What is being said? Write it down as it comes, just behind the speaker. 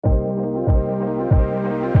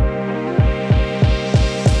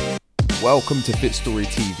Welcome to Fit Story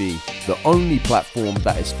TV, the only platform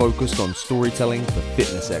that is focused on storytelling for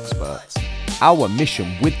fitness experts. Our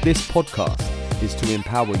mission with this podcast is to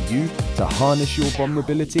empower you to harness your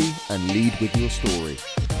vulnerability and lead with your story.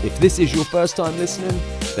 If this is your first time listening,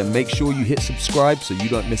 then make sure you hit subscribe so you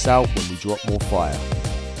don't miss out when we drop more fire.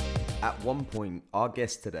 At one point, our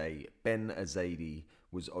guest today, Ben Azadi,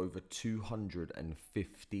 was over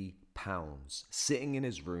 250 pounds, sitting in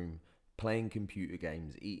his room, playing computer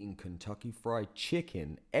games, eating Kentucky Fried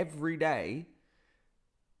Chicken every day,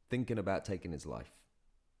 thinking about taking his life.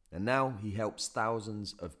 And now he helps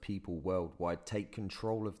thousands of people worldwide take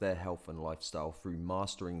control of their health and lifestyle through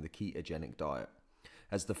mastering the ketogenic diet.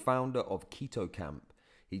 As the founder of Keto Camp,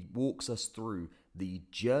 he walks us through the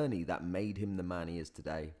journey that made him the man he is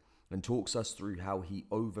today, and talks us through how he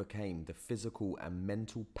overcame the physical and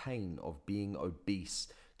mental pain of being obese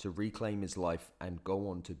to reclaim his life and go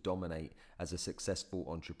on to dominate as a successful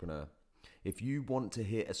entrepreneur. If you want to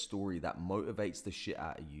hear a story that motivates the shit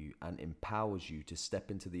out of you and empowers you to step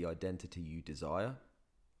into the identity you desire,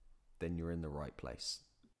 then you're in the right place.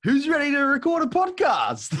 Who's ready to record a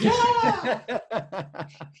podcast? Yeah.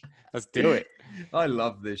 Let's do it. I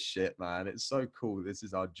love this shit, man. It's so cool. This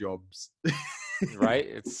is our jobs. Right?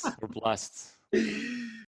 We're blessed.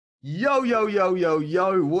 Yo.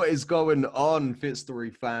 What is going on, Fit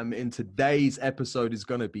Story fam? In today's episode is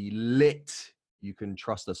going to be lit. You can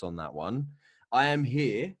trust us on that one. I am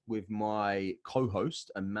here with my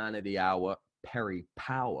co-host and man of the hour, Perry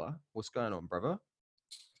Power. What's going on, brother?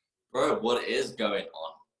 Bro, what is going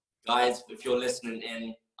on? Guys, if you're listening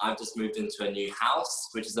in, I've just moved into a new house,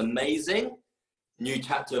 which is amazing. New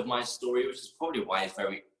chapter of my story, which is probably why it's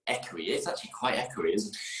very echoey. It's actually quite echoey,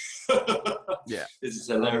 isn't it? Yeah. This is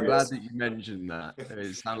hilarious. I'm glad that you mentioned that.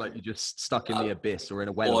 It sounds like you're just stuck in the abyss or in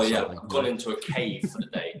a well. Oh, yeah, something. I've gone into a cave for the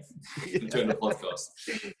day doing the podcast.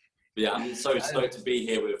 But yeah, I'm so stoked to be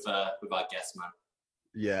here with our guest, man.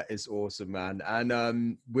 Yeah, it's awesome, man.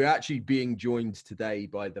 And we're actually being joined today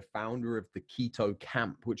by the founder of the Keto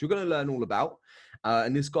Camp, which we're going to learn all about.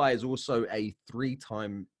 And this guy is also a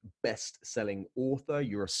 3-time best-selling author.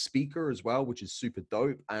 You're a speaker as well, which is super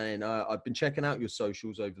dope. And I've been checking out your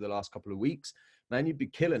socials over the last couple of weeks. Man, you'd be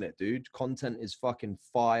killing it, dude. Content is fucking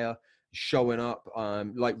fire. Showing up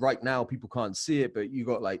like right now, people can't see it, but you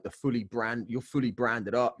got like you're fully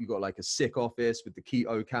branded up. You got like a sick office with the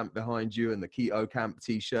Keto Camp behind you and the Keto Camp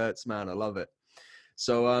t-shirts. Man, I love it.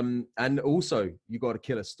 So and also you got a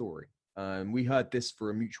killer story. We heard this for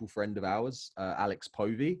a mutual friend of ours, Alex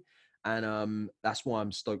Povey, and that's why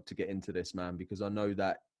I'm stoked to get into this, man, because I know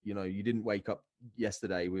that you didn't wake up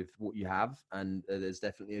yesterday with what you have, and there's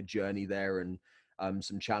definitely a journey there and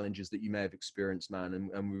some challenges that you may have experienced,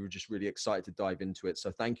 man. And we were just really excited to dive into it.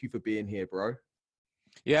 So thank you for being here, bro.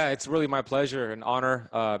 Yeah, it's really my pleasure and honor,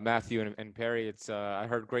 Matthew and Perry. I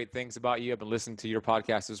heard great things about you. I've been listening to your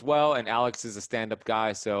podcast as well. And Alex is a stand-up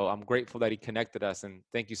guy, so I'm grateful that he connected us. And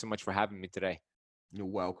thank you so much for having me today. You're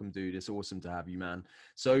welcome, dude. It's awesome to have you, man.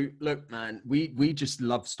 So look, man, we just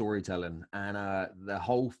love storytelling, and the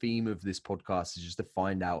whole theme of this podcast is just to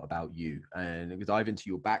find out about you and dive into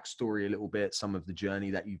your backstory a little bit, some of the journey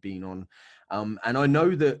that you've been on. And I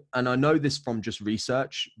know this from just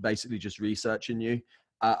research, basically just researching you.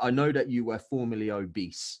 I know that you were formerly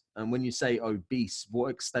obese. And when you say obese,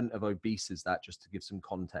 what extent of obese is that, just to give some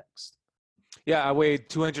context? Yeah, I weighed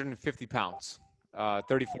 250 pounds,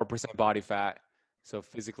 34% body fat. So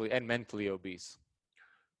physically and mentally obese.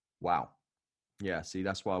 Wow. Yeah. See,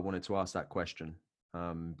 that's why I wanted to ask that question.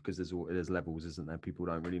 Because there's levels, isn't there? People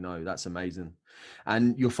don't really know. That's amazing.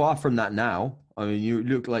 And you're far from that now. I mean, you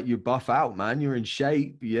look like you're buff out, man. You're in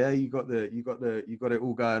shape. Yeah. You got it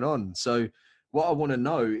all going on. So what I want to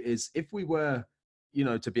know is, if we were,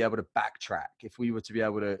 to be able to backtrack, if we were to be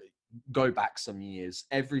able to go back some years,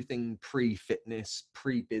 everything pre-fitness,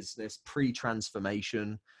 pre-business,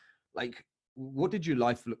 pre-transformation, like, what did your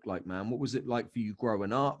life look like, man? What was it like for you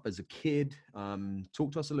growing up as a kid?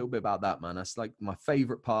 Talk to us a little bit about that, man. That's like my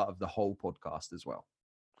favorite part of the whole podcast as well.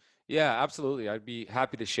 Yeah, absolutely. I'd be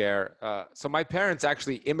happy to share. So my parents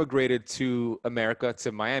actually immigrated to America,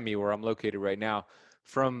 to Miami, where I'm located right now,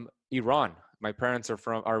 from Iran. My parents are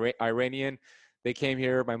from Iranian. They came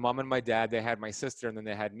here, my mom and my dad. They had my sister, and then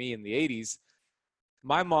they had me in the 80s.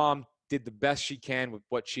 My mom did the best she can with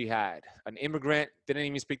what she had. An immigrant, didn't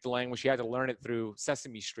even speak the language. She had to learn it through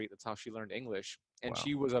Sesame Street. That's how she learned English. And Wow.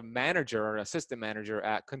 She was a manager or assistant manager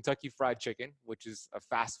at Kentucky Fried Chicken, which is a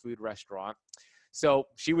fast food restaurant. So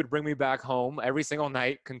she would bring me back home every single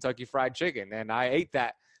night, Kentucky Fried Chicken. And I ate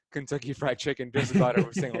that Kentucky Fried Chicken just about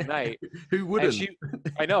every single night. Who wouldn't?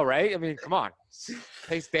 I know, right? I mean, come on,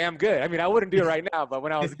 tastes damn good. I mean, I wouldn't do it right now, but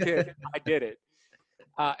when I was a kid, I did it.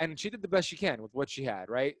 And she did the best she can with what she had,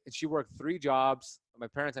 right? And she worked 3 jobs. My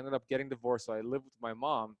parents ended up getting divorced, so I lived with my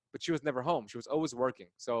mom, but she was never home. She was always working.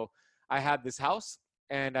 So I had this house,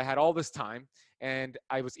 and I had all this time, and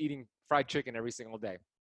I was eating fried chicken every single day.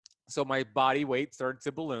 So my body weight started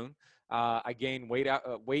to balloon. I gained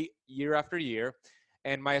weight year after year,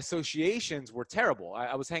 and my associations were terrible.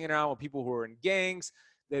 I was hanging around with people who were in gangs,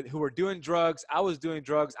 who were doing drugs. I was doing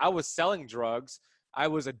drugs. I was selling drugs. I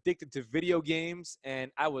was addicted to video games,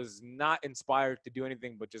 and I was not inspired to do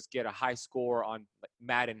anything but just get a high score on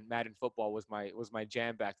Madden. Madden football was my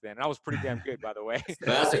jam back then. And I was pretty damn good, by the way.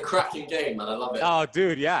 That's a cracking game, man. I love it. Oh,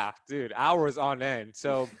 dude, yeah, dude, hours on end.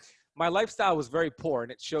 So my lifestyle was very poor,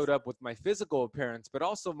 and it showed up with my physical appearance, but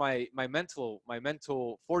also my mental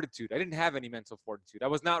fortitude. I didn't have any mental fortitude. I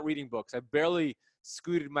was not reading books. I barely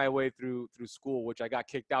scooted my way through school, which I got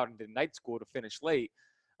kicked out and did night school to finish late.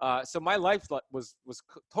 So my life was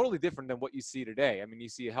totally different than what you see today. I mean, you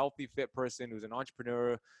see a healthy, fit person who's an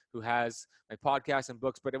entrepreneur, who has my podcast and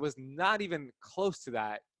books, but it was not even close to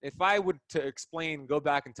that. If I would go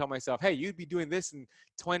back and tell myself, hey, you'd be doing this in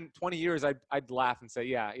 20 years, I'd laugh and say,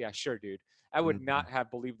 yeah, sure, dude. I would not have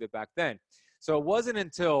believed it back then. So it wasn't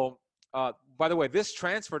until, by the way, this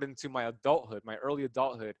transferred into my adulthood, my early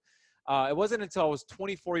adulthood. It wasn't until I was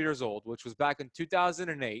 24 years old, which was back in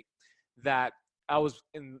 2008, that I was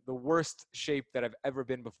in the worst shape that I've ever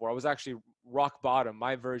been before. I was actually rock bottom,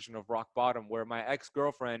 my version of rock bottom, where my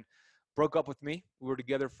ex-girlfriend broke up with me. We were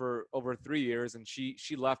together for over 3 years, and she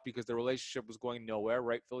left because the relationship was going nowhere,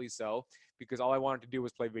 rightfully so, because all I wanted to do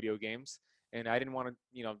was play video games, and I didn't want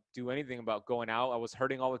to, do anything about going out. I was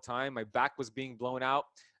hurting all the time. My back was being blown out.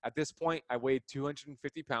 At this point, I weighed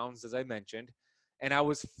 250 pounds, as I mentioned, and I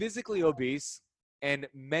was physically obese and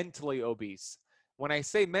mentally obese. When I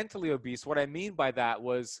say mentally obese, what I mean by that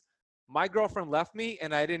was my girlfriend left me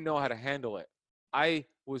and I didn't know how to handle it. I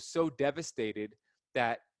was so devastated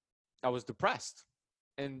that I was depressed.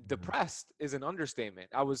 And depressed is an understatement.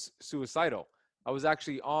 I was suicidal. I was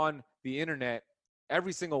actually on the internet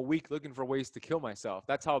every single week looking for ways to kill myself.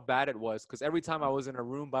 That's how bad it was, because every time I was in a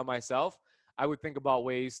room by myself, I would think about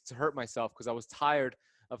ways to hurt myself because I was tired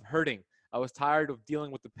of hurting. I was tired of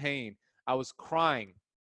dealing with the pain. I was crying.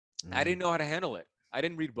 I didn't know how to handle it. I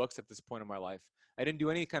didn't read books at this point in my life. I didn't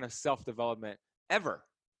do any kind of self-development ever.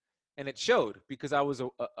 And it showed because I was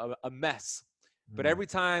a mess. But every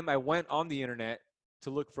time I went on the internet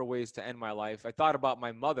to look for ways to end my life, I thought about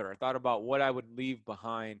my mother. I thought about what I would leave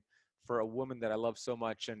behind for a woman that I love so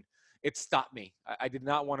much. And it stopped me. I did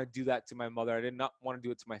not want to do that to my mother. I did not want to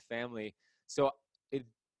do it to my family. So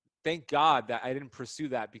thank God that I didn't pursue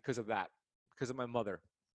that because of my mother.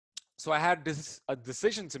 So I had a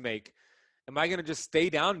decision to make. Am I going to just stay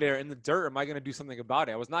down there in the dirt? Or am I going to do something about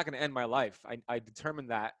it? I was not going to end my life. I determined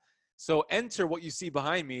that. So enter what you see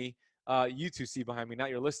behind me. You two see behind me, not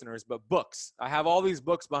your listeners, but books. I have all these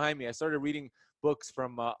books behind me. I started reading books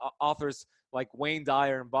from authors like Wayne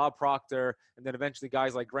Dyer and Bob Proctor, and then eventually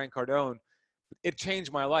guys like Grant Cardone. It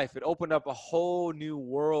changed my life. It opened up a whole new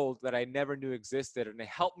world that I never knew existed. And it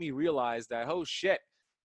helped me realize that, oh shit,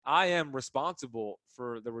 I am responsible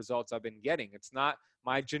for the results I've been getting. It's not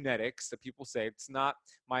my genetics that people say. It's not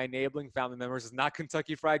my enabling family members. It's not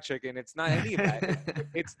Kentucky Fried Chicken. It's not any of that.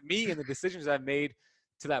 It's me and the decisions I've made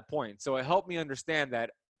to that point. So it helped me understand that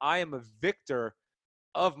I am a victor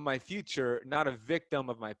of my future, not a victim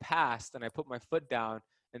of my past. And I put my foot down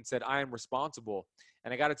and said, I am responsible.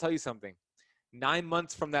 And I got to tell you something. 9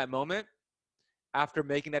 months from that moment, after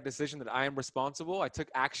making that decision that I am responsible, I took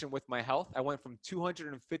action with my health. I went from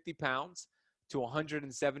 250 pounds to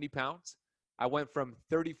 170 pounds. I went from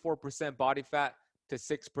 34% body fat to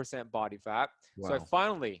 6% body fat. Wow. So I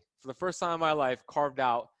finally, for the first time in my life, carved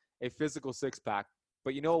out a physical six-pack.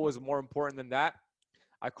 But you know what was more important than that?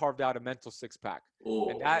 I carved out a mental six-pack.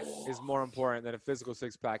 And that is more important than a physical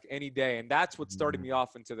six-pack any day. And that's what started me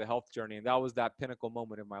off into the health journey. And that was that pinnacle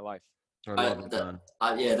moment in my life. I love it, man.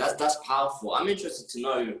 Yeah, that's powerful. I'm interested to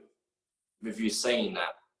know, with you saying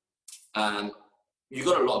that, you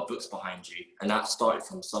got a lot of books behind you, and that started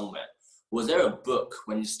from somewhere. Was there a book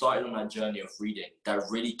when you started on that journey of reading that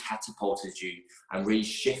really catapulted you and really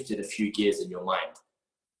shifted a few gears in your mind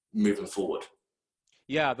moving forward?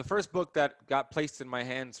 Yeah, the first book that got placed in my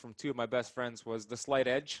hands from two of my best friends was The Slight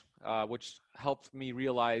Edge, which helped me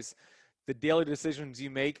realize the daily decisions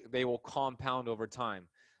you make, they will compound over time.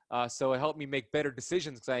 So it helped me make better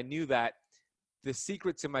decisions because I knew that the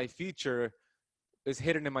secret to my future is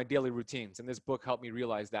hidden in my daily routines. And this book helped me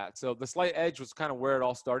realize that. So The Slight Edge was kind of where it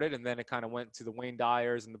all started. And then it kind of went to the Wayne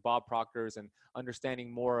Dyers and the Bob Proctors and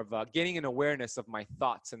understanding more of gaining an awareness of my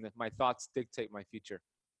thoughts and that my thoughts dictate my future.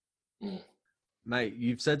 Mate,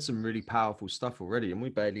 you've said some really powerful stuff already, and we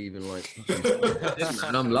barely even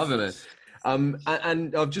and I'm loving it.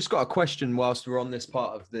 And I've just got a question whilst we're on this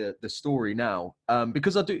part of the story now,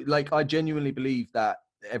 because I genuinely believe that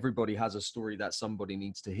everybody has a story that somebody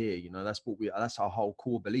needs to hear. You know, that's our whole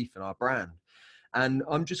core belief in our brand. And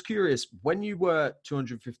I'm just curious, when you were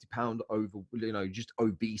 250 pound over, you know, just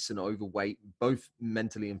obese and overweight, both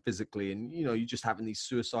mentally and physically, and, you know, you're just having these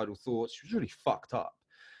suicidal thoughts, you're really fucked up.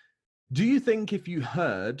 Do you think if you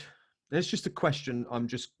heard, it's just a question, I'm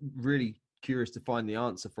just really curious to find the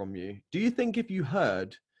answer from you. Do you think if you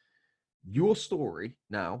heard your story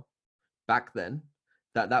now, back then,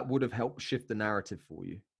 that would have helped shift the narrative for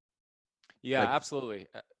you? Yeah, absolutely.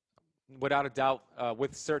 Without a doubt,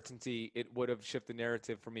 with certainty, it would have shifted the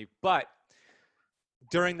narrative for me. But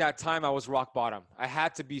during that time, I was rock bottom. I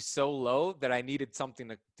had to be so low that I needed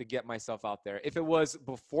something to get myself out there. If it was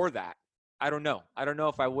before that, I don't know. I don't know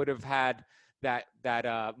if I would have had that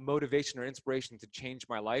motivation or inspiration to change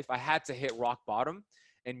my life. I had to hit rock bottom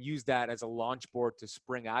and use that as a launch board to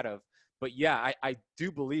spring out of. But yeah, I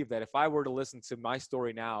do believe that if I were to listen to my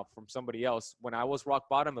story now from somebody else, when I was rock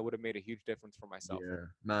bottom, it would have made a huge difference for myself. Yeah,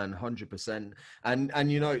 man, 100%.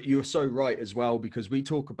 And you know, you're so right as well, because we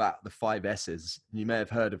talk about the 5 S's. You may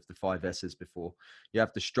have heard of the 5 S's before. You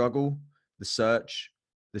have the struggle, the search,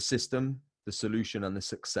 the system, the solution, and the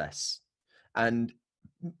success. And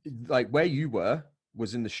like where you were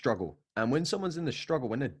was in the struggle. And when someone's in the struggle,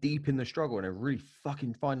 when they're deep in the struggle and they're really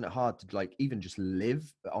fucking finding it hard to like even just live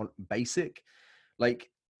on basic, like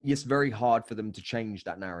it's very hard for them to change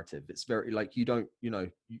that narrative. It's very like, you don't, you know,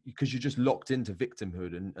 because you're just locked into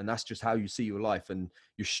victimhood and that's just how you see your life and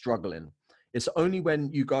you're struggling. It's only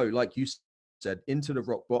when you go, like you said, into the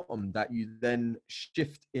rock bottom that you then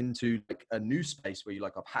shift into like a new space where you're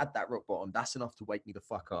like, I've had that rock bottom, that's enough to wake me the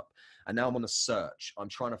fuck up, and now I'm on a search. I'm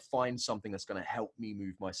trying to find something that's going to help me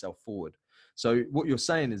move myself forward. So what you're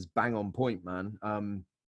saying is bang on point, man.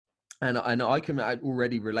 And I can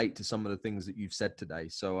already relate to some of the things that you've said today.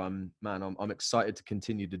 So man, I'm excited to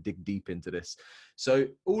continue to dig deep into this. So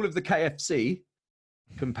all of the KFC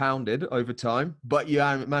compounded over time, but you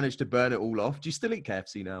haven't managed to burn it all off. Do you still eat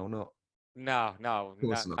KFC now or not? No,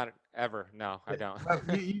 not ever. No, I don't.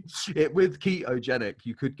 With ketogenic,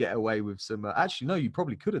 you could get away with some. Actually, no, you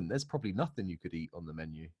probably couldn't. There's probably nothing you could eat on the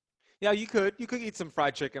menu. Yeah, you could eat some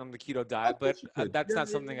fried chicken on the keto diet, but that's not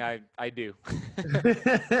something I do.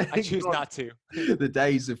 I choose not to. The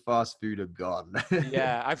days of fast food are gone.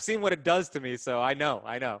 Yeah, I've seen what it does to me, so I know.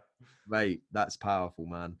 Mate, that's powerful,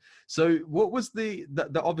 man. So what was the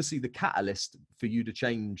obviously the catalyst for you to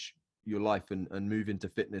change your life and move into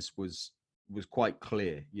fitness was quite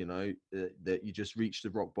clear, you know, that you just reached the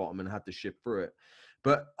rock bottom and had to shift through it.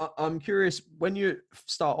 But I'm curious, when you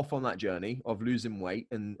start off on that journey of losing weight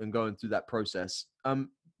and going through that process,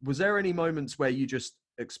 was there any moments where you just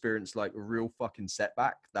experienced like a real fucking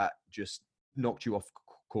setback that just knocked you off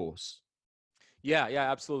course? Yeah,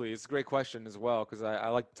 absolutely. It's a great question as well, because I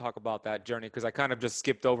like to talk about that journey, because I kind of just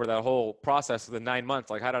skipped over that whole process of the 9 months.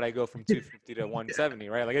 Like, how did I go from 250 to 170,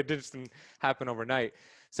 right? Like, it just didn't happen overnight.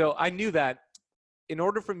 So I knew that in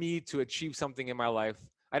order for me to achieve something in my life,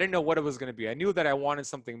 I didn't know what it was going to be. I knew that I wanted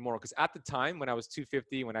something more, because at the time when I was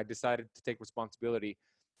 250, when I decided to take responsibility,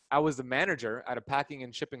 I was the manager at a packing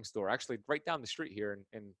and shipping store, actually right down the street here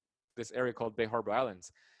in this area called Bay Harbor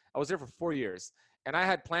Islands. I was there for 4 years, and I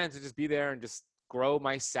had plans to just be there and just grow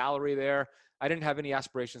my salary there. I didn't have any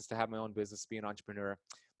aspirations to have my own business, be an entrepreneur,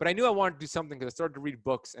 but I knew I wanted to do something because I started to read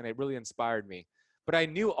books and it really inspired me. But I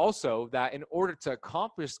knew also that in order to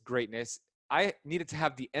accomplish greatness, I needed to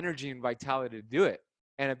have the energy and vitality to do it.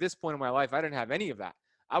 And at this point in my life, I didn't have any of that.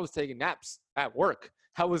 I was taking naps at work.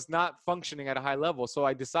 I was not functioning at a high level. So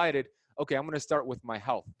I decided, okay, I'm going to start with my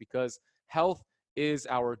health, because health is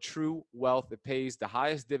our true wealth. It pays the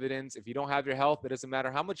highest dividends. If you don't have your health, it doesn't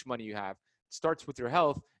matter how much money you have. It starts with your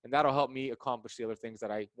health, and that'll help me accomplish the other things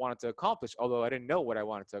that I wanted to accomplish, although I didn't know what I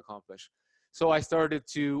wanted to accomplish. So I started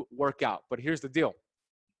to work out. But here's the deal.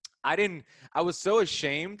 I was so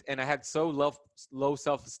ashamed, and I had so low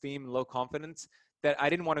self-esteem and low confidence that I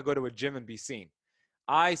didn't want to go to a gym and be seen.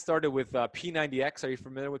 I started with P90X. Are you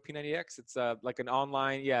familiar with P90X? It's like an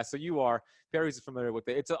online, so you are. Perry's familiar with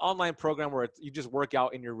it. It's an online program where you just work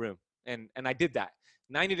out in your room. And I did that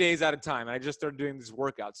 90 days at a time. And I just started doing these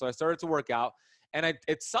workouts. So I started to work out, and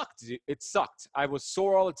it sucked. It sucked. I was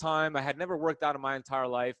sore all the time. I had never worked out in my entire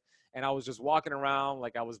life. And I was just walking around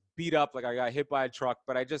like I was beat up, like I got hit by a truck,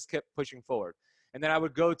 but I just kept pushing forward. And then I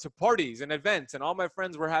would go to parties and events, and all my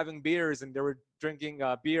friends were having beers, and they were drinking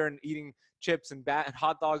beer and eating chips and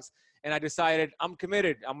hot dogs. And I decided, I'm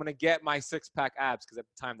committed. I'm going to get my six-pack abs, because at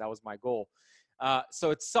the time that was my goal.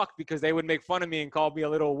 So it sucked because they would make fun of me and call me a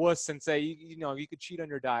little wuss and say, you know, you could cheat on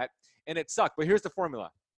your diet. And it sucked. But here's the formula.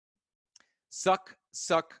 Suck,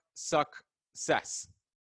 suck, suck, cess.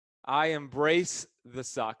 I embrace the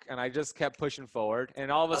suck, and I just kept pushing forward.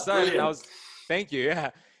 And all of a sudden, thank you, yeah.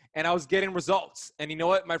 And I was getting results. And you know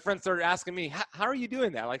what? My friends started asking me, how are you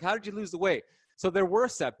doing that? Like, how did you lose the weight? So there were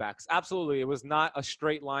setbacks. Absolutely. It was not a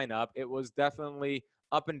straight line up. It was definitely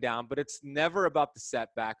up and down, but it's never about the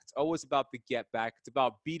setback. It's always about the get back. It's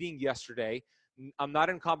about beating yesterday. I'm not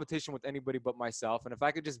in competition with anybody but myself. And if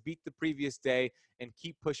I could just beat the previous day and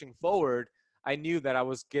keep pushing forward, I knew that I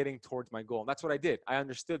was getting towards my goal. And that's what I did. I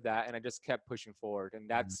understood that, and I just kept pushing forward. And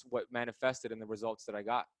that's what manifested in the results that I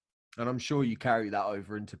got. And I'm sure you carry that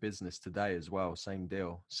over into business today as well. Same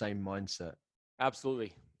deal, same mindset.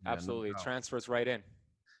 Absolutely. Yeah, Absolutely. no doubt. It transfers right in.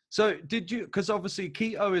 So did you, because obviously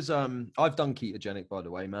keto is, I've done ketogenic, by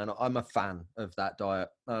the way, man. I'm a fan of that diet.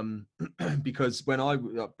 Because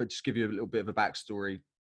but just give you a little bit of a backstory.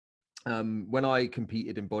 When I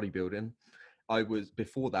competed in bodybuilding,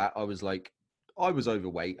 before that, I was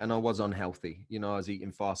overweight and I was unhealthy. You know, I was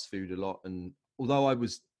eating fast food a lot. And although I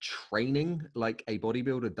was training like a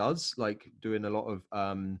bodybuilder does, like doing a lot of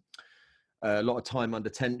time under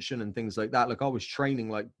tension and things like that. Like I was training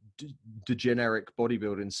like degenerate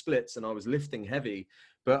bodybuilding splits, and I was lifting heavy,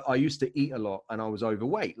 but I used to eat a lot and I was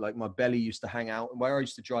overweight. Like my belly used to hang out, and where I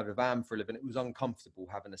used to drive a van for a living, it was uncomfortable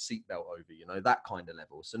having a seatbelt over, you know, that kind of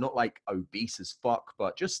level. So not like obese as fuck,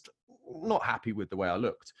 but just not happy with the way I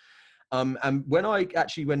looked. And when I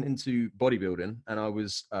actually went into bodybuilding, and I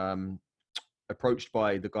was approached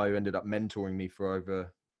by the guy who ended up mentoring me for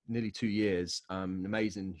over nearly 2 years, an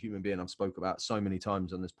amazing human being I've spoke about so many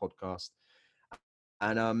times on this podcast.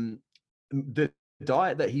 And the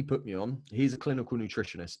diet that he put me on, he's a clinical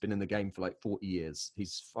nutritionist, been in the game for like 40 years.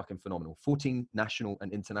 He's fucking phenomenal. 14 national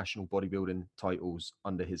and international bodybuilding titles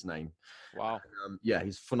under his name. Wow. Yeah,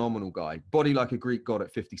 he's a phenomenal guy. Body like a Greek god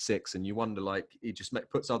at 56. And you wonder, like, he just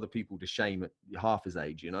puts other people to shame at half his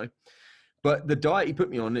age, you know? But the diet he put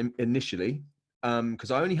me on initially, because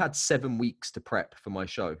I only had 7 weeks to prep for my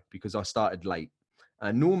show because I started late.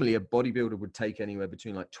 And normally a bodybuilder would take anywhere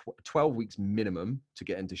between like 12 weeks minimum to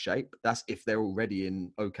get into shape. That's if they're already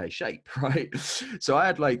in okay shape, right? So I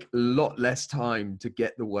had like a lot less time to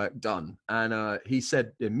get the work done. And he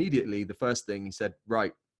said immediately, the first thing he said,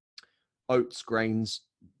 right, oats, grains,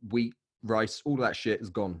 wheat, rice, all that shit is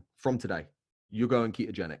gone from today. You're going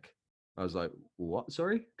ketogenic. I was like, what?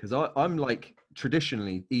 Sorry? Because I'm like traditional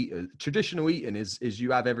eating is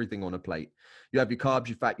you have everything on a plate. You have your carbs,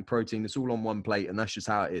 your fat, your protein. It's all on one plate, and that's just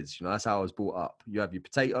how it is. You know, that's how I was brought up. You have your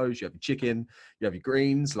potatoes, you have your chicken, you have your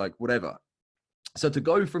greens, like whatever. So to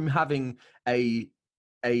go from having an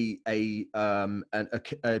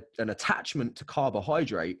attachment to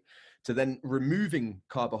carbohydrate to then removing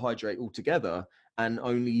carbohydrate altogether and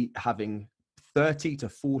only having 30 to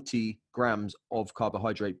 40 grams of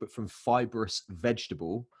carbohydrate, but from fibrous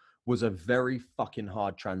vegetable, was a very fucking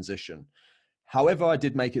hard transition. However, I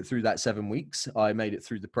did make it through that 7 weeks. I made it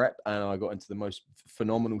through the prep, and I got into the most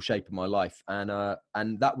phenomenal shape of my life. And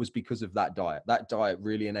that was because of that diet. That diet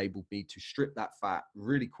really enabled me to strip that fat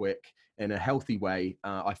really quick in a healthy way.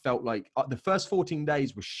 I felt like the first 14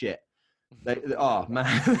 days was shit. Oh man,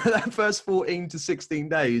 that first 14 to 16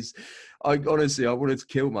 days, I wanted to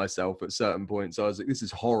kill myself at certain points. I was like, this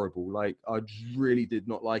is horrible. Like, I really did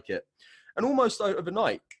not like it. And almost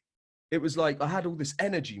overnight, it was like I had all this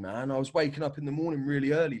energy, man. I was waking up in the morning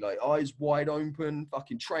really early, like eyes wide open,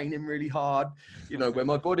 fucking training really hard, you know, where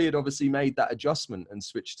my body had obviously made that adjustment and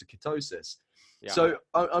switched to ketosis. Yeah. So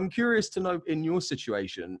I'm curious to know, in your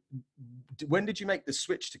situation, when did you make the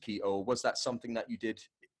switch to keto? Or was that something that you did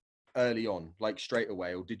early on, like straight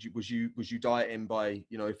away, or was you dieting by,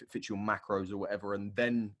 you know, if it fits your macros or whatever, and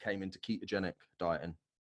then came into ketogenic dieting?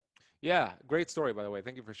 Yeah, great story, by the way.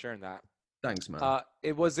 Thank you for sharing that. Thanks, man.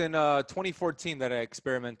 It was in 2014 that I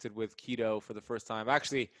experimented with keto for the first time.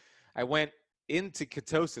 Actually, I went into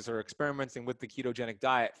ketosis, or experimenting with the ketogenic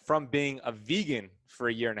diet, from being a vegan for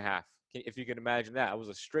a year and a half. If you can imagine that. I was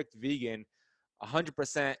a strict vegan,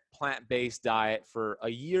 100% plant-based diet for a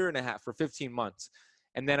year and a half, for 15 months.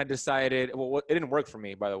 And then I decided, well, it didn't work for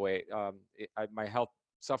me, by the way. My health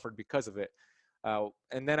suffered because of it.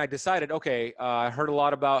 And then I decided, okay, I heard a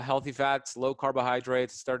lot about healthy fats, low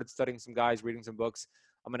carbohydrates, started studying some guys, reading some books.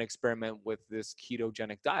 I'm going to experiment with this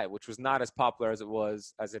ketogenic diet, which was not as popular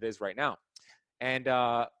as it is right now. And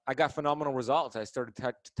I got phenomenal results. I started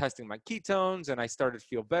testing my ketones, and I started to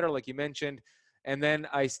feel better, like you mentioned. And then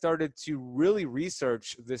I started to really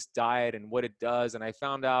research this diet and what it does. And I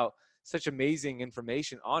found out such amazing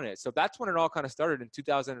information on it. So that's when it all kind of started in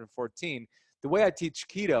 2014. The way I teach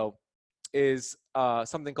keto is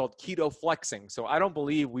something called keto flexing. So I don't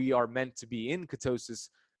believe we are meant to be in ketosis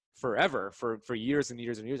forever, for years and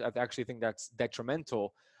years and years. I actually think that's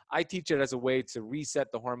detrimental. I teach it as a way to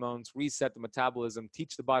reset the hormones, reset the metabolism,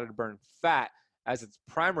 teach the body to burn fat as its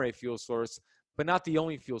primary fuel source, but not the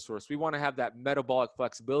only fuel source. We want to have that metabolic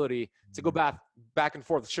flexibility to go back and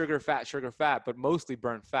forth, sugar, fat, but mostly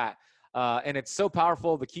burn fat. And it's so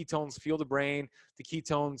powerful. The ketones fuel the brain. The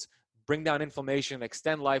ketones bring down inflammation,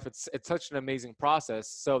 extend life. It's such an amazing process.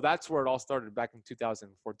 So that's where it all started back in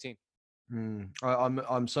 2014.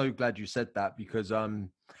 I'm so glad you said that, because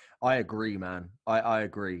I agree, man. I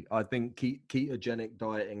agree. I think ketogenic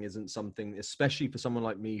dieting isn't something, especially for someone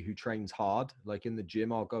like me who trains hard. Like in the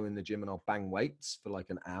gym, I'll go in the gym and I'll bang weights for like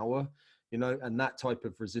an hour, you know, and that type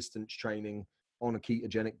of resistance training on a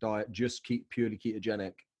ketogenic diet, just purely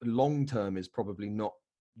ketogenic, long term is probably not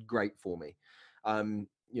great for me.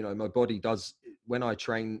 You know, my body does, when I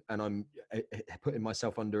train and I'm putting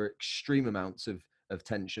myself under extreme amounts of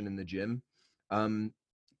tension in the gym,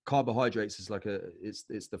 carbohydrates is like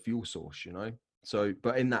it's the fuel source, you know. So,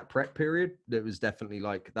 but in that prep period, there was definitely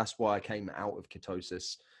like, that's why I came out of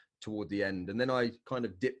ketosis toward the end, and then I kind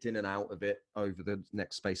of dipped in and out of it over the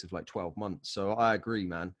next space of like 12 months. So I agree,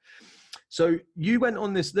 man. So you went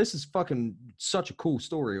on this is fucking such a cool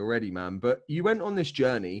story already, man. But you went on this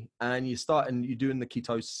journey and you're doing the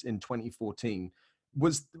ketosis in 2014.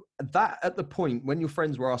 Was that at the point when your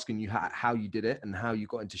friends were asking you how you did it and how you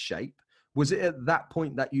got into shape? Was it at that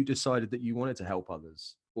point that you decided that you wanted to help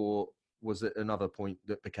others, or was it another point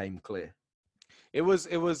that became clear? It was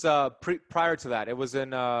prior to that. It was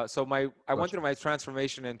in I went through my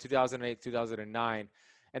transformation in 2008, 2009.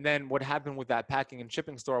 And then what happened with that packing and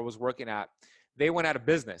shipping store I was working at, they went out of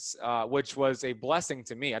business, which was a blessing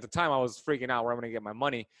to me. At the time, I was freaking out where I'm going to get my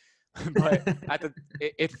money. But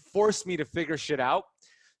it forced me to figure shit out.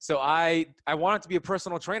 So I wanted to be a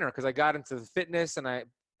personal trainer because I got into the fitness, and I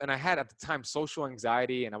had at the time social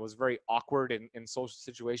anxiety, and I was very awkward in social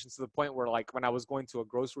situations, to the point where, like, when I was going to a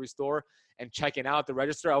grocery store and checking out the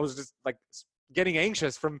register, I was just like getting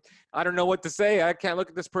anxious from, I don't know what to say. I can't look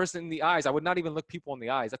at this person in the eyes. I would not even look people in the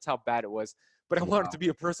eyes. That's how bad it was. But I wanted to be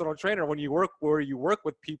a personal trainer. When you work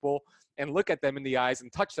with people and look at them in the eyes and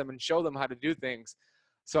touch them and show them how to do things.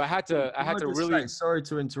 So I had to really. Sorry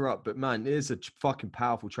to interrupt, but man, it is a fucking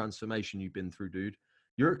powerful transformation you've been through, dude.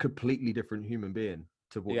 You're a completely different human being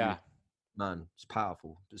to what man, it's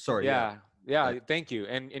powerful. Sorry. Yeah, thank you.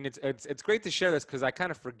 And it's great to share this, because I kind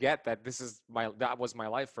of forget that that was my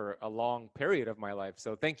life for a long period of my life.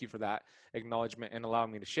 So thank you for that acknowledgement and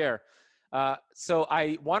allowing me to share. So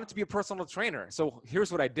I wanted to be a personal trainer. So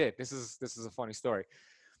here's what I did. This is a funny story.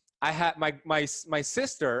 I had my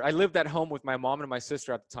sister. I lived at home with my mom and my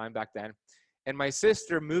sister at the time back then. And my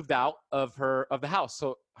sister moved out of the house.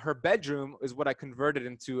 So her bedroom is what I converted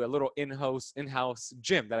into a little in-house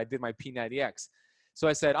gym that I did my P90X. So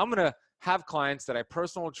I said, I'm going to have clients that I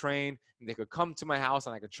personal train, and they could come to my house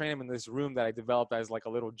and I could train them in this room that I developed as like a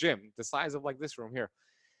little gym, the size of like this room here.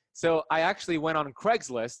 So I actually went on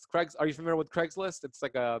Craigslist. Are you familiar with Craigslist? It's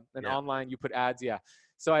like an online, you put ads. Yeah.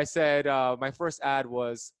 So I said, my first ad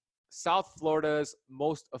was South Florida's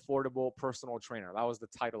most affordable personal trainer. That was the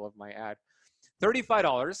title of my ad.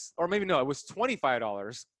 $35, or maybe no, it was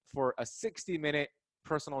 $25 for a 60-minute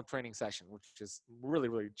personal training session, which is really,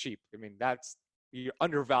 really cheap. I mean, you're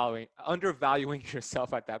undervaluing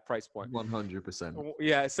yourself at that price point. 100%.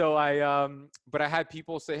 Yeah. So but I had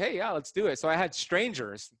people say, hey, yeah, let's do it. So I had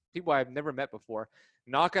strangers, people I've never met before,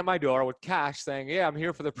 knock on my door with cash saying, yeah, I'm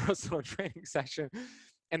here for the personal training session.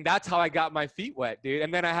 And that's how I got my feet wet, dude.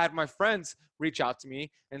 And then I had my friends reach out to me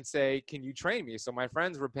and say, can you train me? So my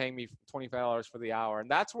friends were paying me $25 for the hour. And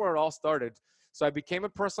that's where it all started. So I became a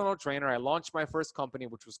personal trainer. I launched my first company,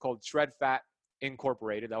 which was called Shred Fat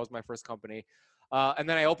Incorporated. That was my first company. And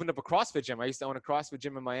then I opened up a CrossFit gym. I used to own a CrossFit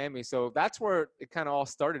gym in Miami. So that's where it kind of all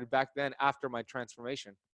started back then after my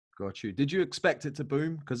transformation. Got you. Did you expect it to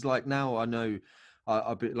boom? Because like now I know,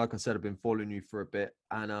 like I said, I've been following you for a bit,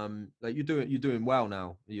 and like you're doing well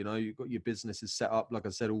now. You know, you've got your businesses set up, like I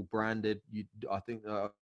said, all branded. I think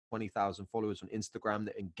 20,000 followers on Instagram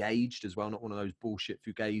that engaged as well. Not one of those bullshit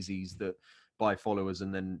fugazis that buy followers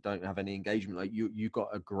and then don't have any engagement. Like you got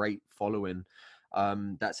a great following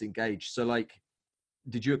that's engaged. So like,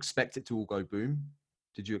 did you expect it to all go boom?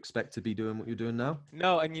 Did you expect to be doing what you're doing now?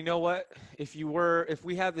 No, and you know what? If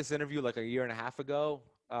we had this interview like a year and a half ago,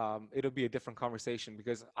 it'll be a different conversation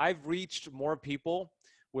because I've reached more people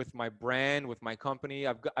with my brand, with my company.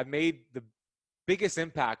 I've made the biggest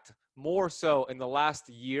impact more so in the last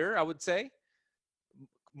year, I would say,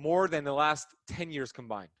 more than the last 10 years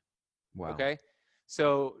combined. Wow. Okay.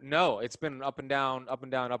 So no, it's been up and down, up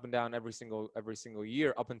and down, up and down every single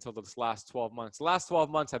year up until this last 12 months. The last 12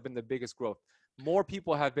 months have been the biggest growth. More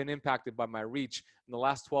people have been impacted by my reach in the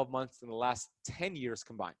last 12 months than the last 10 years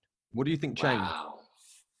combined. What do you think changed? Wow.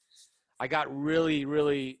 I got really,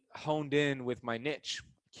 really honed in with my niche.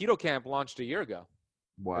 Keto Camp launched a year ago.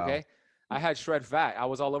 Wow. Okay. I had Shred Fat. I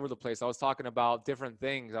was all over the place. I was talking about different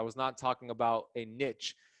things. I was not talking about a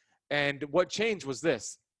niche. And what changed was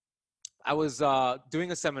this. I was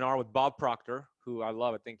doing a seminar with Bob Proctor, who I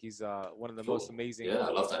love. I think he's one of the most amazing. Yeah,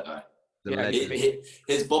 I love that guy. Yeah,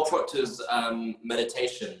 his Bob Proctor's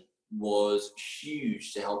meditation was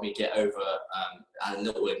huge to help me get over I had a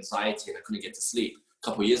little anxiety and I couldn't get to sleep a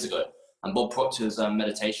couple of years ago. And Bob Proctor's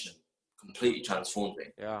meditation completely transformed me.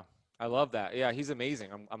 Yeah, I love that. Yeah, he's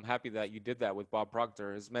amazing. I'm happy that you did that with Bob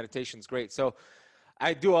Proctor. His meditation's great. So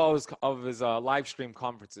I do all of his live stream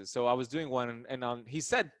conferences. So I was doing one, and he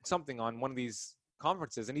said something on one of these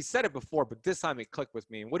conferences, and he said it before, but this time it clicked with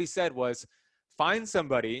me. And what he said was, find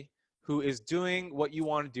somebody who is doing what you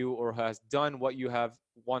want to do or has done what you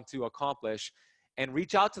want to accomplish, and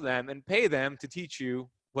reach out to them and pay them to teach you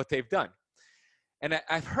what they've done. And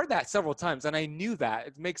I've heard that several times, and I knew that.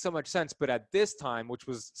 It makes so much sense. But at this time, which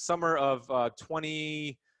was summer of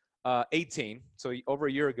 2018, so over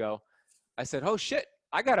a year ago, I said, oh, shit,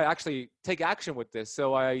 I got to actually take action with this.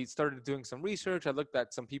 So I started doing some research. I looked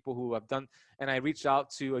at some people who have done, and I reached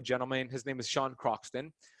out to a gentleman. His name is Sean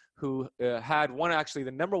Croxton, who had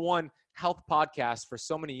the number one health podcast for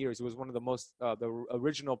so many years. He was one of the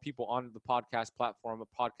original people on the podcast platform,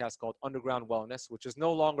 a podcast called Underground Wellness, which is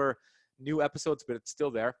no longer new episodes, but it's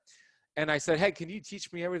still there. And I said, hey, can you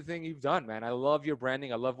teach me everything you've done, man? I love your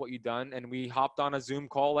branding. I love what you've done. And we hopped on a Zoom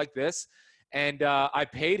call like this, and I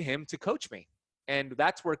paid him to coach me. And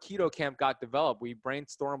that's where Keto Camp got developed. We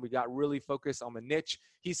brainstormed. We got really focused on the niche.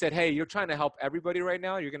 He said, hey, you're trying to help everybody right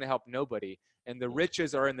now. You're going to help nobody. And the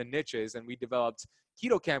riches are in the niches. And we developed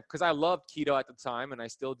Keto Camp because I loved keto at the time, and I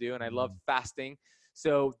still do. And I love fasting.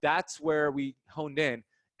 So that's where we honed in.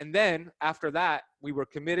 And then after that, we were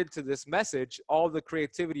committed to this message. All the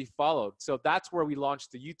creativity followed. So that's where we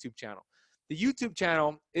launched the YouTube channel. The YouTube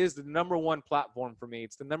channel is the number one platform for me.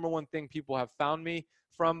 It's the number one thing people have found me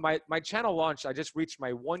from. My channel launch. I just reached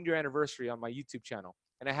my 1-year anniversary on my YouTube channel,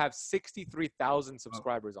 and I have 63,000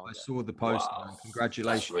 subscribers on I there. saw the post. Wow. Man.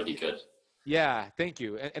 Congratulations. That's really good. Yeah, thank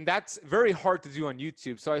you. And that's very hard to do on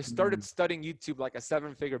YouTube. So I started studying YouTube like a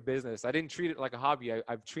 7-figure business. I didn't treat it like a hobby.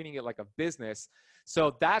 I'm treating it like a business.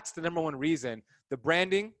 So that's the number one reason. The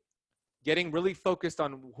branding, getting really focused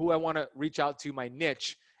on who I want to reach out to, my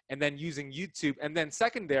niche, and then using YouTube. And then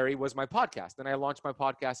secondary was my podcast. And I launched my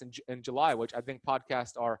podcast in July, which I think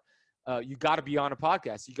podcasts are, you got to be on a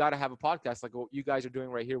podcast. You got to have a podcast like what you guys are doing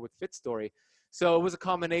right here with Fit Story. So it was a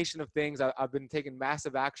combination of things. I've been taking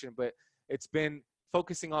massive action, but it's been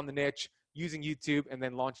focusing on the niche, using YouTube, and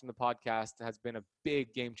then launching the podcast has been a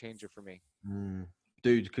big game changer for me.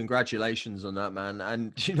 Dude, congratulations on that, man.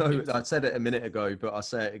 And, you know, I said it a minute ago, but I'll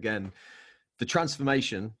say it again. The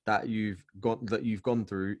transformation that you've gone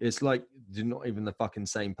through, it's like you're not even the fucking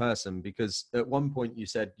same person, because at one point you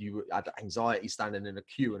said you had anxiety standing in a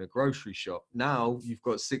queue in a grocery shop. Now you've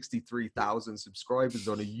got 63,000 subscribers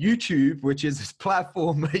on a YouTube, which is this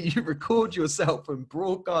platform where you record yourself and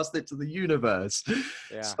broadcast it to the universe.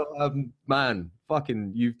 Yeah. So, man,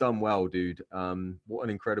 fucking, you've done well, dude. What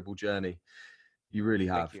an incredible journey. You really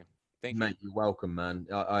have. Thank you. Thank you. Mate, you're welcome, man.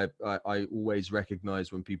 I always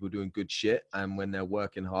recognize when people are doing good shit and when they're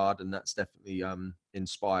working hard, and that's definitely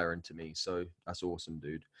inspiring to me. So that's awesome,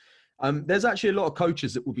 dude. There's actually a lot of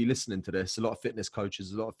coaches that will be listening to this, a lot of fitness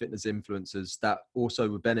coaches, a lot of fitness influencers that also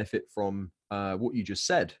would benefit from what you just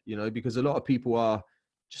said, you know, because a lot of people are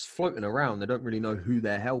just floating around. They don't really know who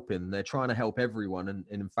they're helping. They're trying to help everyone, and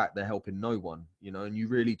in fact, they're helping no one, you know, and you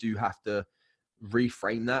really do have to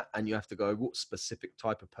reframe that, and you have to go, what specific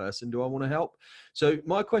type of person do I want to help? So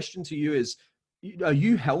my question to you is, are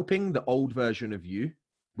you helping the old version of you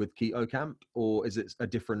with Keto Camp, or is it a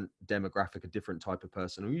different demographic, a different type of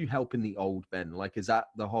person? Are you helping the old Ben? Like, is that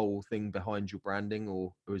the whole thing behind your branding,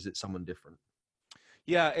 or is it someone different?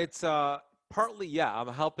 Yeah, it's partly, yeah,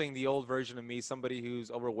 I'm helping the old version of me, somebody who's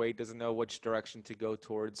overweight, doesn't know which direction to go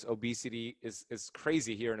towards. Obesity is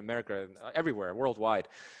crazy here in America, everywhere, worldwide.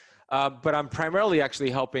 But I'm primarily actually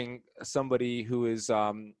helping somebody who is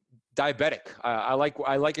diabetic. I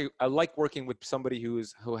like working with somebody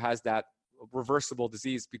who has that reversible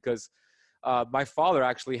disease, because my father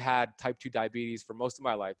actually had type 2 diabetes for most of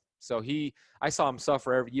my life. So I saw him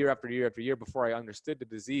suffer every year after year after year before I understood the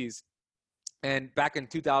disease. And back in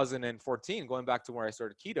 2014, going back to where I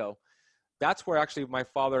started keto, that's where actually my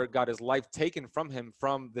father got his life taken from him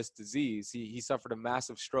from this disease. He suffered a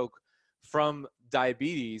massive stroke from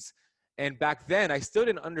diabetes. And back then I still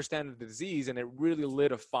didn't understand the disease, and it really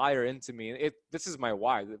lit a fire into me. This is my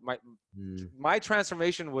why. My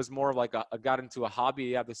transformation was more of like I got into a hobby.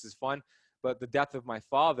 Yeah, this is fun. But the death of my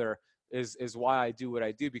father is why I do what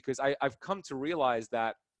I do, because I've come to realize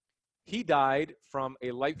that he died from a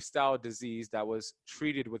lifestyle disease that was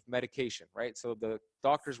treated with medication, right? So the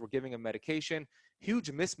doctors were giving him medication.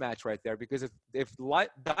 Huge mismatch right there, because if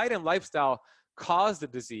diet and lifestyle caused the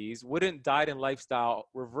disease, wouldn't diet and lifestyle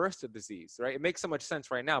reverse the disease, right? It makes so much sense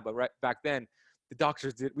right now, but back then, the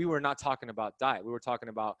doctors we were not talking about diet. We were talking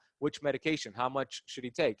about which medication, how much should he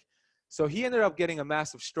take. So he ended up getting a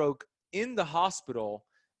massive stroke in the hospital,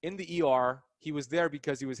 in the ER. He was there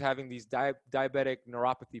because he was having these diabetic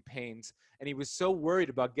neuropathy pains, and he was so worried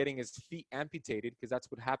about getting his feet amputated, because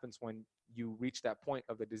that's what happens when you reach that point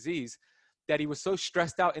of the disease, that he was so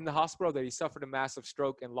stressed out in the hospital that he suffered a massive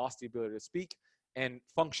stroke and lost the ability to speak and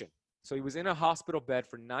function. So he was in a hospital bed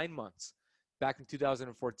for 9 months back in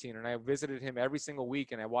 2014, and I visited him every single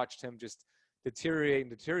week, and I watched him just deteriorate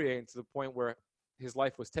to the point where his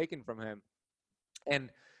life was taken from him.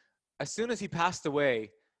 And as soon as he passed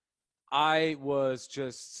away, I was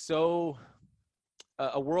just so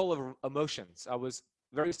a whirl of emotions. I was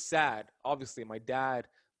very sad. Obviously, my dad,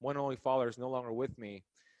 one and only father, is no longer with me.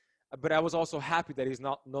 But I was also happy that he's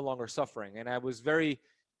no longer suffering. And I was very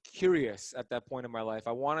curious at that point in my life.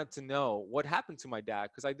 I wanted to know what happened to my dad,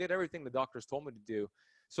 because I did everything the doctors told me to do.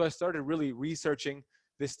 So I started really researching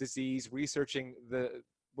this disease, researching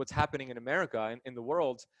what's happening in America and in the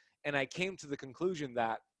world. And I came to the conclusion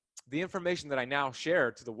that the information that I now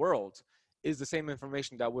share to the world is the same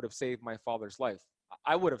information that would have saved my father's life.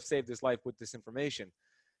 I would have saved his life with this information.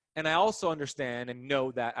 And I also understand and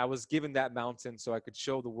know that I was given that mountain so I could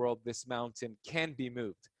show the world this mountain can be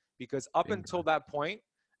moved. Because up until that point,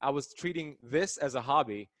 I was treating this as a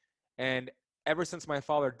hobby. And ever since my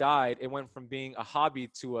father died, it went from being a hobby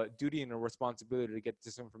to a duty and a responsibility to get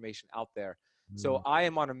this information out there. So I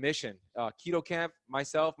am on a mission. Keto Camp,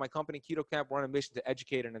 myself, my company Keto Camp, we're on a mission to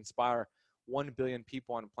educate and inspire 1 billion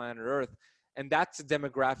people on planet Earth. And that's the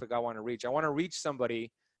demographic I want to reach. I want to reach somebody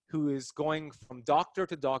who is going from doctor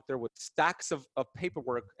to doctor with stacks of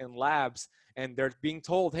paperwork and labs, and they're being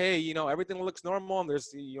told, hey, everything looks normal, and there's,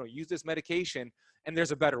 use this medication, and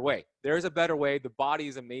there's a better way. There is a better way. The body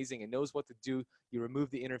is amazing. It knows what to do. You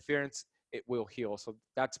remove the interference, it will heal. So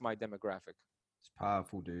that's my demographic. It's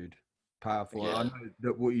powerful, dude. Powerful. Yeah. I know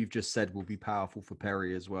that what you've just said will be powerful for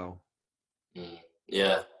Perry as well.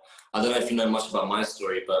 Yeah. I don't know if you know much about my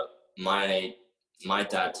story, but my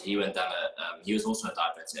dad, he went down he was also a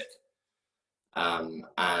diabetic.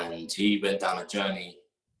 And he went down a journey.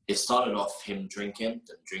 It started off him drinking,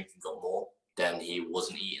 then drinking got more. Then he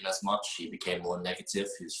wasn't eating as much. He became more negative.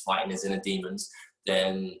 He was fighting his inner demons.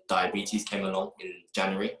 Then diabetes came along in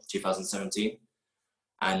January 2017.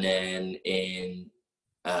 And then in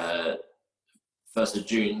 1st of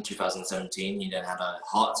June 2017, he then had a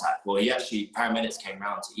heart attack. Well, paramedics came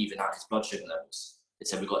around to even out his blood sugar levels. They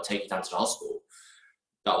said, we've got to take you down to the hospital.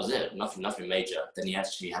 That was it, nothing major. Then he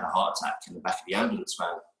actually had a heart attack in the back of the ambulance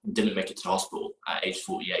van and didn't make it to the hospital at age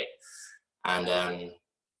 48. And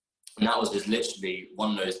that was just literally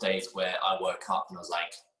one of those days where I woke up and I was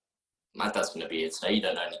like, my dad's going to be here today, you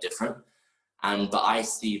don't know any different. But I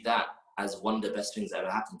see that as one of the best things that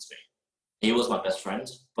ever happened to me. He was my best friend,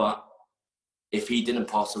 but if he didn't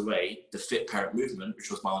pass away, the Fit Parent movement, which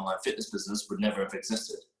was my online fitness business, would never have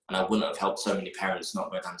existed. And I wouldn't have helped so many parents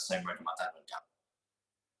not go down the same road my dad went down.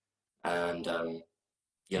 And,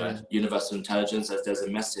 universal intelligence, as there's a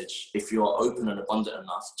message, if you're open and abundant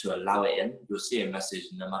enough to allow it in, you'll see a message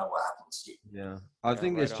no matter what happens to you. Yeah, I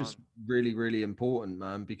think it's just really, really important,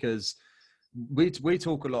 man, because we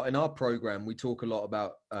talk a lot in our program. We talk a lot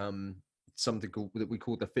about something that we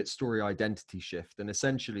call the Fit Story identity shift. And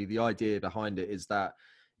essentially the idea behind it is that,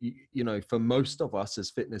 for most of us as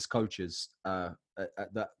fitness coaches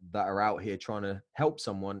that are out here trying to help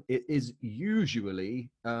someone, it is usually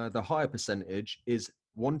the higher percentage is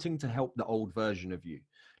wanting to help the old version of you,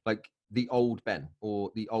 like the old Ben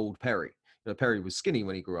or the old Perry. Perry was skinny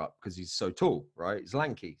when he grew up because he's so tall, right? He's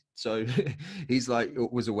lanky. So he's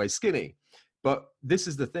was always skinny. But this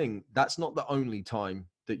is the thing. That's not the only time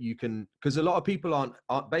that you can, because a lot of people aren't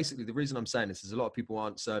basically, the reason I'm saying this is a lot of people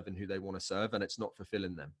aren't serving who they want to serve, and it's not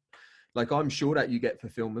fulfilling them. Like, I'm sure that you get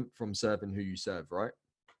fulfillment from serving who you serve, right?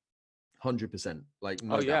 100%. Like,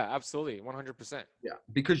 no Oh yeah, doubt. absolutely. 100%. Yeah,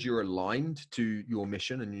 because you're aligned to your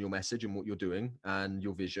mission and your message and what you're doing and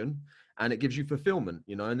your vision, and it gives you fulfillment,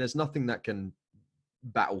 you know, and there's nothing that can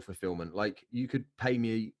battle fulfillment. Like, you could pay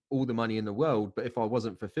me all the money in the world, but if I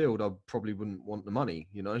wasn't fulfilled, I probably wouldn't want the money,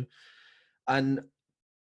 you know. And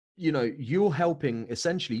you know, you're helping,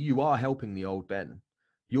 essentially you are helping the old Ben.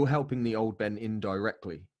 You're helping the old Ben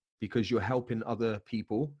indirectly, because you're helping other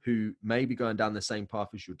people who may be going down the same path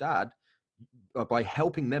as your dad. By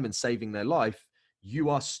helping them and saving their life, you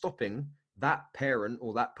are stopping that parent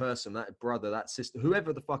or that person, that brother, that sister,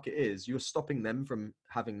 whoever the fuck it is, you're stopping them from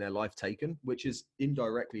having their life taken, which is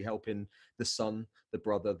indirectly helping the son, the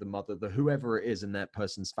brother, the mother, the whoever it is in that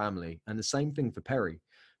person's family. And the same thing for Perry.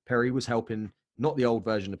 Perry was helping not the old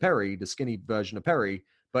version of Perry, the skinny version of Perry,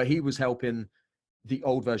 but he was helping the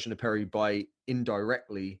old version of Perry by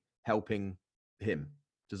indirectly helping him.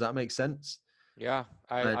 Does that make sense? Yeah,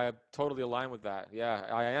 I totally align with that. Yeah,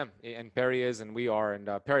 I am. And Perry is, and we are. And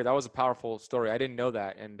Perry, that was a powerful story. I didn't know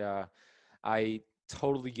that. And I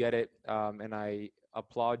totally get it. And I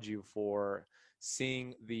applaud you for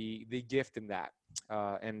seeing the gift in that.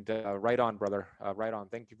 And right on, brother. Right on.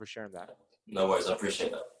 Thank you for sharing that. No worries. I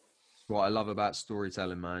appreciate that. What I love about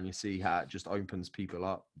storytelling, man, you see how it just opens people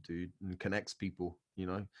up, dude, and connects people, you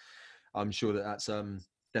know. I'm sure that that's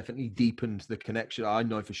definitely deepened the connection. I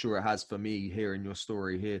know for sure it has for me. Hearing your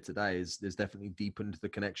story here today there's definitely deepened the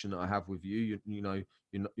connection that I have with you. You know,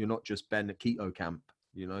 you're not just Ben at Keto Camp,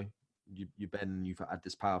 you know, you're Ben, and you've had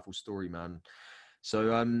this powerful story, man.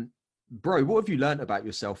 So, bro, what have you learned about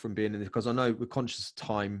yourself from being in this? Because I know we're conscious of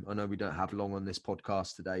time. I know we don't have long on this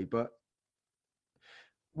podcast today, but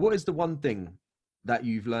what is the one thing that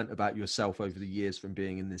you've learned about yourself over the years from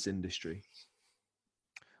being in this industry?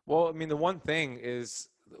 Well, I mean, the one thing is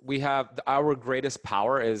we have our greatest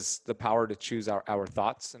power is the power to choose our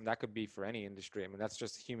thoughts. And that could be for any industry. I mean, that's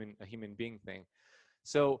just a human being thing.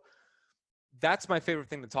 So that's my favorite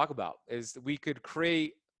thing to talk about, is we could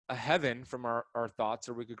create a heaven from our thoughts,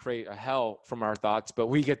 or we could create a hell from our thoughts, but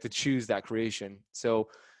we get to choose that creation. So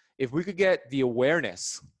if we could get the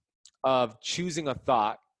awareness of choosing a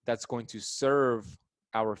thought that's going to serve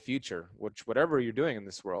our future, which whatever you're doing in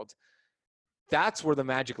this world, that's where the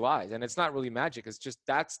magic lies. And it's not really magic. It's just,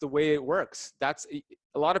 that's the way it works. That's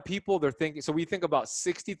a lot of people, they're thinking, so we think about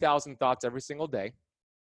 60,000 thoughts every single day.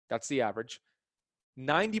 That's the average.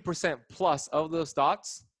 90% plus of those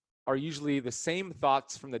thoughts are usually the same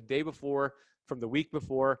thoughts from the day before, from the week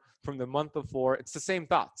before, from the month before. It's the same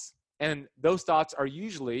thoughts. And those thoughts are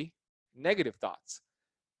usually negative thoughts.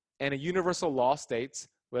 And a universal law states,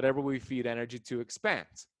 whatever we feed energy to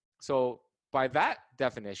expands. So by that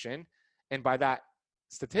definition, and by that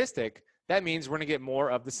statistic, that means we're going to get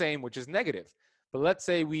more of the same, which is negative. But let's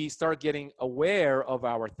say we start getting aware of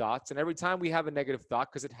our thoughts. And every time we have a negative thought,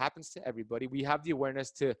 because it happens to everybody, we have the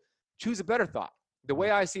awareness to choose a better thought. The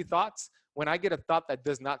way I see thoughts, when I get a thought that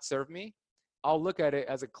does not serve me, I'll look at it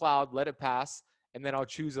as a cloud, let it pass, and then I'll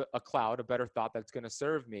choose a cloud, a better thought that's going to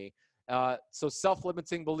serve me. So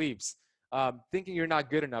self-limiting beliefs, thinking you're not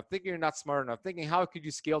good enough, thinking you're not smart enough, thinking how could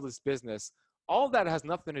you scale this business? All of that has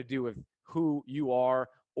nothing to do with who you are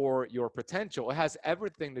or your potential. It has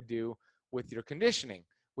everything to do with your conditioning,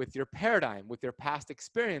 with your paradigm, with your past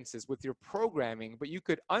experiences, with your programming. But you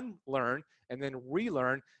could unlearn and then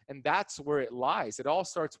relearn, and that's where it lies. It all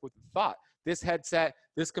starts with a thought. This headset,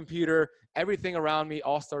 this computer, everything around me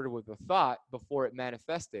all started with a thought before it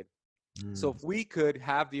manifested. So if we could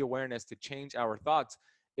have the awareness to change our thoughts,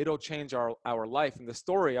 it'll change our life. And the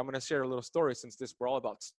story, I'm going to share a little story, since we're all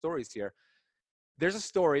about stories here. There's a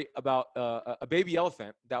story about a baby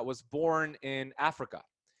elephant that was born in Africa.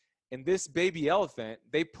 And this baby elephant,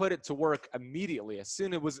 they put it to work immediately. As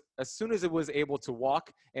soon as it was able to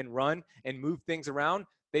walk and run and move things around,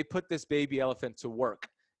 they put this baby elephant to work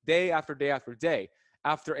day after day after day.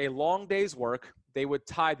 After a long day's work, they would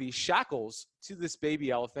tie these shackles to this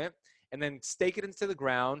baby elephant and then stake it into the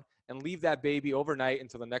ground and leave that baby overnight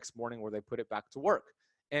until the next morning, where they put it back to work.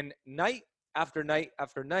 And night after night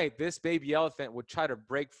after night, this baby elephant would try to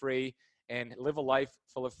break free and live a life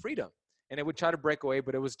full of freedom. And it would try to break away,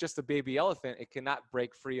 but it was just a baby elephant. It cannot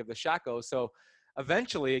break free of the shackles. So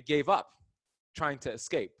eventually it gave up trying to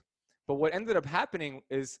escape. But what ended up happening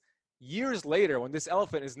is, years later, when this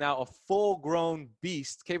elephant is now a full-grown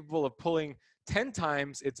beast capable of pulling 10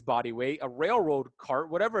 times its body weight, a railroad cart,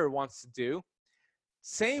 whatever it wants to do,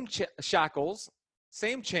 same shackles,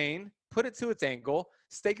 same chain, put it to its ankle,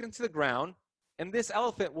 stake it into the ground, And this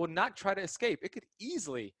elephant will not try to escape. It could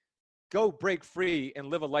easily go break free and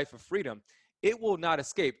live a life of freedom. It will not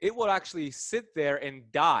escape. It will actually sit there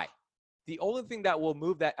and die. The only thing that will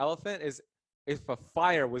move that elephant is if a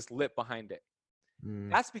fire was lit behind it.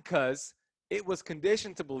 That's because it was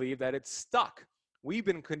conditioned to believe that it's stuck. We've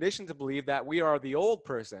been conditioned to believe that we are the old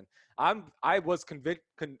person. I was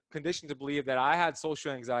conditioned to believe that I had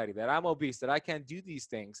social anxiety, that I'm obese, that I can't do these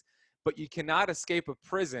things. But you cannot escape a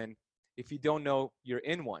prison if you don't know you're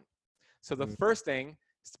in one. So the first thing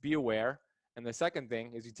is to be aware. And the second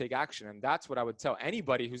thing is you take action. And that's what I would tell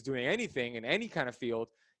anybody who's doing anything in any kind of field.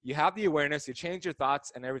 You have the awareness, you change your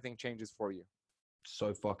thoughts, and everything changes for you.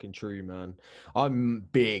 So fucking true, man. I'm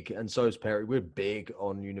big, and so is Perry. We're big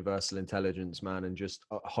on universal intelligence, man, and just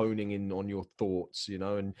honing in on your thoughts, you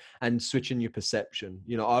know, and switching your perception.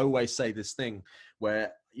 You know, I always say this thing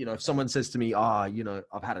where, you know, if someone says to me, you know,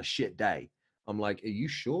 I've had a shit day, I'm like, are you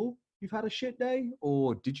sure you've had a shit day,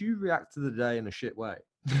 or did you react to the day in a shit way?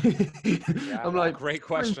 Yeah, I'm like, great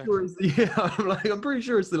question. I'm pretty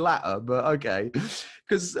sure it's the latter, but okay,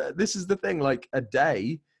 because this is the thing. Like, a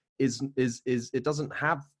day is it doesn't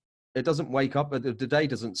wake up. The day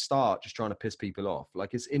doesn't start just trying to piss people off.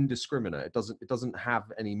 Like, it's indiscriminate. It doesn't have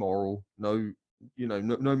any moral, no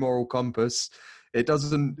moral compass.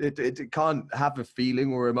 It can't have a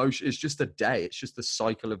feeling or emotion. It's just a day. It's just the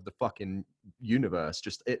cycle of the fucking universe.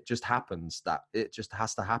 It just happens that it just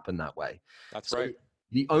has to happen that way. That's right.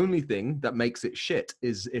 The only thing that makes it shit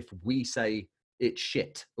is if we say it's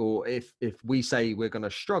shit, or if we say we're going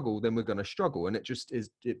to struggle, then we're going to struggle. And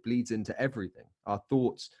it bleeds into everything. Our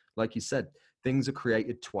thoughts, like you said, things are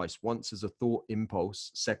created twice. Once as a thought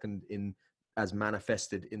impulse, second as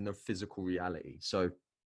manifested in the physical reality. So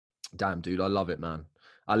damn, dude, I love it, man.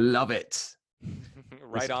 I love it.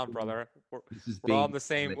 Right on, brother. We're on the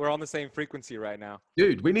same frequency right now,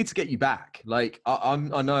 dude. We need to get you back. Like, I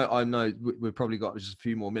know we've probably got just a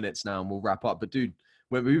few more minutes now and we'll wrap up, but dude,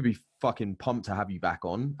 we would be fucking pumped to have you back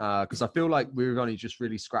on, because I feel like we've only just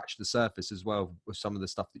really scratched the surface as well with some of the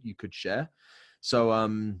stuff that you could share. So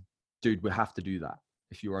dude, we have to do that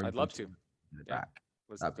if you're I'd love to back.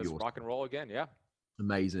 Let's awesome. Rock and roll again. Yeah,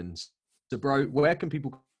 amazing. So bro, where can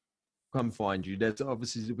people come find you? There's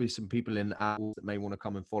obviously there'll be some people in Apple that may want to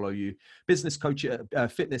come and follow you. Business coaches,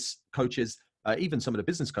 fitness coaches, even some of the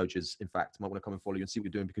business coaches, in fact, might want to come and follow you and see what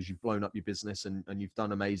you're doing, because you've blown up your business and you've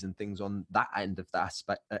done amazing things on that end of the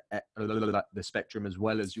aspect, the spectrum, as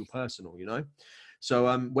well as your personal, you know?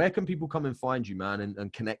 So where can people come and find you, man,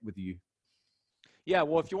 and connect with you? Yeah,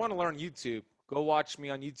 well, if you want to learn YouTube, go watch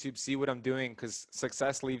me on YouTube, see what I'm doing, because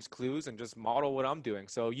success leaves clues, and just model what I'm doing.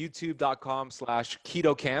 So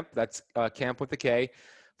youtube.com/KetoCamp, that's camp with a K.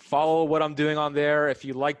 Follow what I'm doing on there. If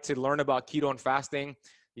you'd like to learn about keto and fasting,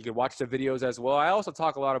 you can watch the videos as well. I also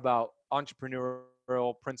talk a lot about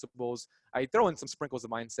entrepreneurial principles. I throw in some sprinkles of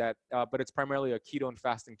mindset, but it's primarily a keto and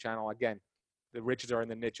fasting channel. Again, the riches are in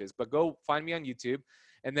the niches, but go find me on YouTube.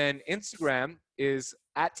 And then Instagram is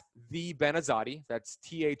 @thebenazadi. That's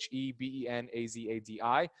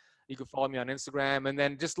TheBenazadi. You can follow me on Instagram, and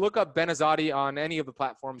then just look up Benazadi on any of the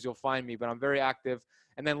platforms. You'll find me, but I'm very active.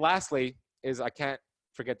 And then lastly is, I can't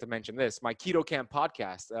forget to mention this, my Keto Camp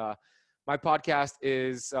podcast. My podcast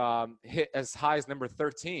is hit as high as number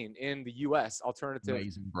 13 in the U.S. alternative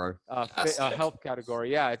health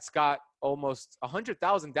category. Yeah, it's got almost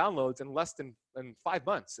 100,000 downloads in less than 5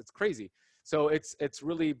 months. It's crazy. So it's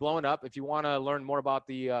really blowing up. If you want to learn more about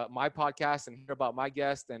my podcast and hear about my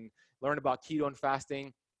guest and learn about keto and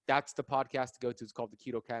fasting, that's the podcast to go to. It's called the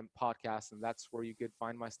Keto Camp Podcast, and that's where you could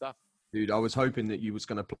find my stuff. Dude, I was hoping that you was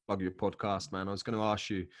going to plug your podcast, man. I was going to ask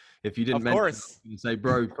you if you didn't. Of course. You say,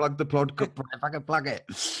 bro, plug the podcast. If I can plug it.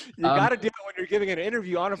 You got to do it when you're giving an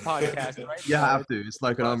interview on a podcast, right? You have to. It's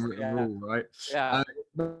like an unwritten rule, right? Yeah.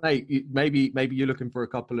 Mate, maybe you're looking for a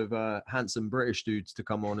couple of handsome British dudes to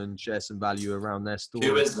come on and share some value around their story.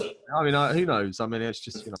 Who isn't? I mean, who knows? I mean, it's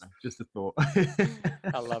just, just a thought.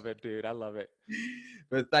 I love it, dude. I love it.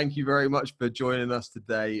 But thank you very much for joining us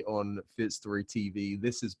today on Fit Story TV.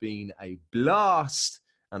 This has been a blast,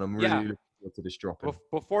 and I'm really looking forward to this dropping.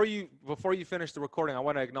 Before you finish the recording, I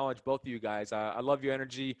want to acknowledge both of you guys. I love your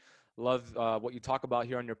energy. Love what you talk about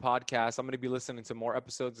here on your podcast. I'm going to be listening to more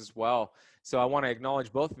episodes as well. So I want to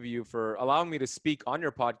acknowledge both of you for allowing me to speak on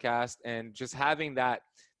your podcast and just having that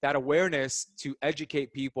awareness to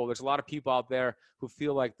educate people. There's a lot of people out there who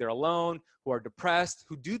feel like they're alone, who are depressed,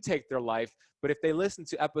 who do take their life. But if they listen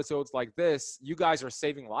to episodes like this, you guys are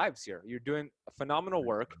saving lives here. You're doing phenomenal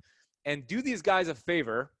work. And do these guys a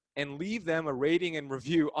favor and leave them a rating and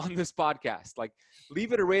review on this podcast. Like,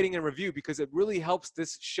 leave it a rating and review, because it really helps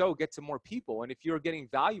this show get to more people. And if you're getting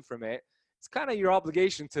value from it, it's kind of your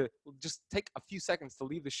obligation to just take a few seconds to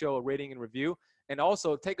leave the show a rating and review, and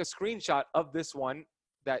also take a screenshot of this one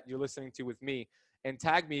that you're listening to with me and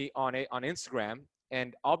tag me on Instagram,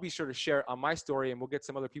 and I'll be sure to share it on my story, and we'll get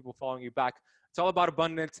some other people following you back. It's all about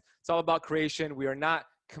abundance. It's all about creation. We are not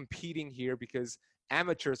competing here because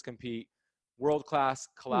amateurs compete. World class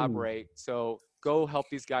collaborate. So go help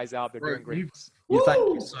these guys out. They're doing great.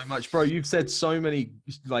 Thank you so much, bro. You've said so many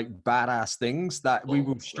like badass things that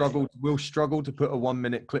we'll struggle to put a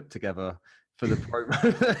 1-minute clip together for the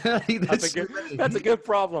program. That's a good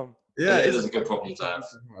problem. Yeah, it is a good problem to have.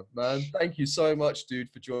 Man, thank you so much,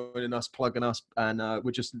 dude, for joining us, plugging us, and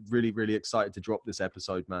we're just really, really excited to drop this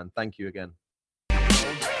episode, man. Thank you again.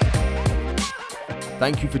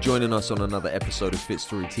 Thank you for joining us on another episode of Fit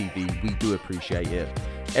Story TV. We do appreciate it.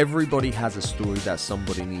 Everybody has a story that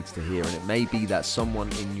somebody needs to hear, and it may be that someone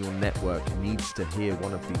in your network needs to hear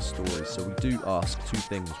one of these stories. So we do ask 2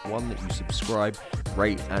 things. 1, that you subscribe,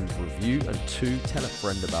 rate, and review, and 2, tell a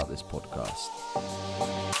friend about this podcast.